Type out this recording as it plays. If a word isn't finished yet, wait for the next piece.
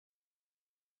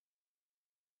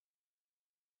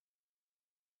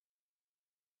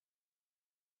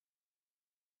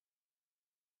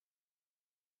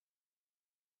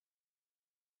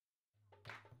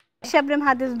Shabnam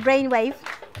had this brainwave.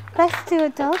 Let's do a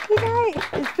Dholki night.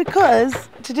 It's because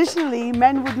traditionally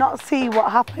men would not see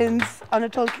what happens on a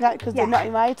Dholki night because they're not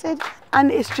invited,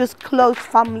 and it's just close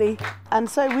family. And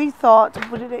so we thought,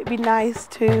 wouldn't it be nice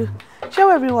to show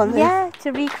everyone this? Yeah,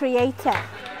 to recreate it.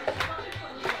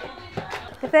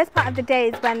 The first part of the day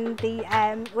is when the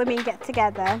women get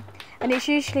together, and it's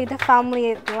usually the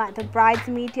family, like the bride's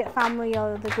immediate family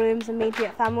or the groom's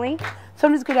immediate family.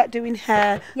 Somebody's good at doing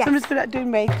hair, somebody's good at doing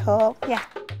makeup. Yeah,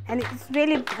 and it's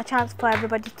really a chance for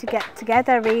everybody to get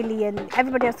together really, and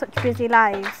everybody has such busy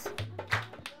lives.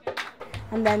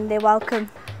 And then they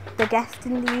welcome the guest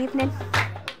in the evening.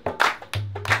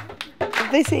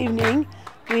 This evening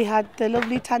we had the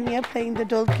lovely Tanya playing the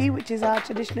Dholki, which is our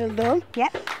traditional dhol.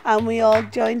 Yep. And we all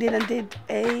joined in and did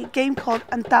a game called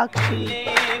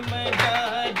Antakshari.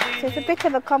 So it's a bit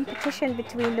of a competition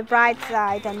between the bride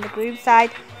side and the groom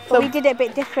side, but we did it a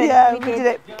bit different. Yeah, we did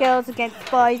it girls against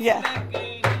boys. Yeah.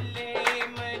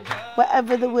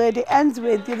 Whatever the word it ends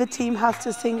with, the other team has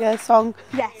to sing a song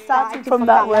starting from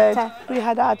that word. We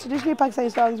had our traditionally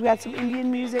Pakistani songs, we had some Indian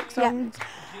music songs,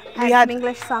 we had some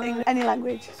English songs. Any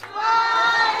language.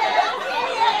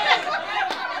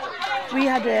 We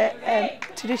had a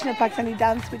traditional Pakistani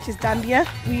dance, which is dandiya.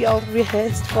 We all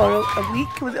rehearsed for a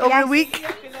week. Was it over a week?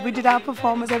 We did our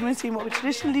performance, everyone seen what we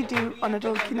traditionally do on a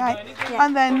Dholki night. Yeah.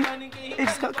 And then it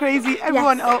just got crazy.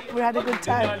 Everyone up, we had a good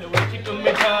time.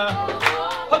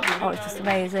 Oh, it's just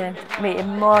amazing.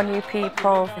 Meeting more new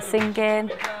people, the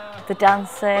singing, the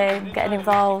dancing, getting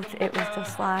involved. It was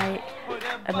just like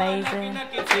amazing.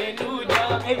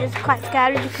 It was quite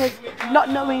scary because not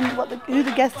knowing who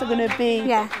the guests are going to be.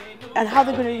 Yeah. And how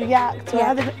they're going to react, or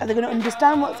are they going to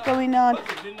understand what's going on.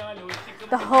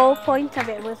 The whole point of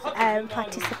it was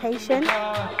participation.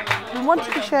 We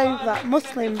wanted to show that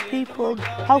Muslim people,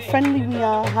 how friendly we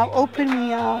are, how open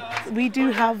we are. We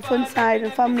do have fun side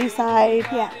and family side,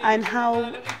 and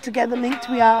how together linked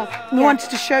we are. We wanted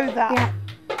to show that. Yeah.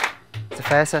 It's the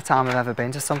first time I've ever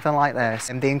been to something like this,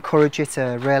 and they encourage you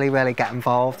to really get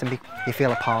involved and you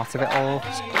feel a part of it all.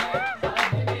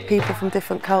 People from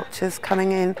different cultures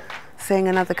coming in, seeing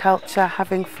another culture,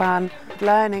 having fun,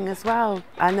 learning as well,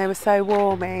 and they were so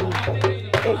warming.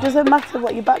 It doesn't matter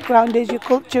what your background is, your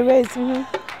culture is.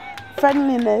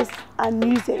 Friendliness and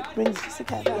music brings us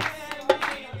together.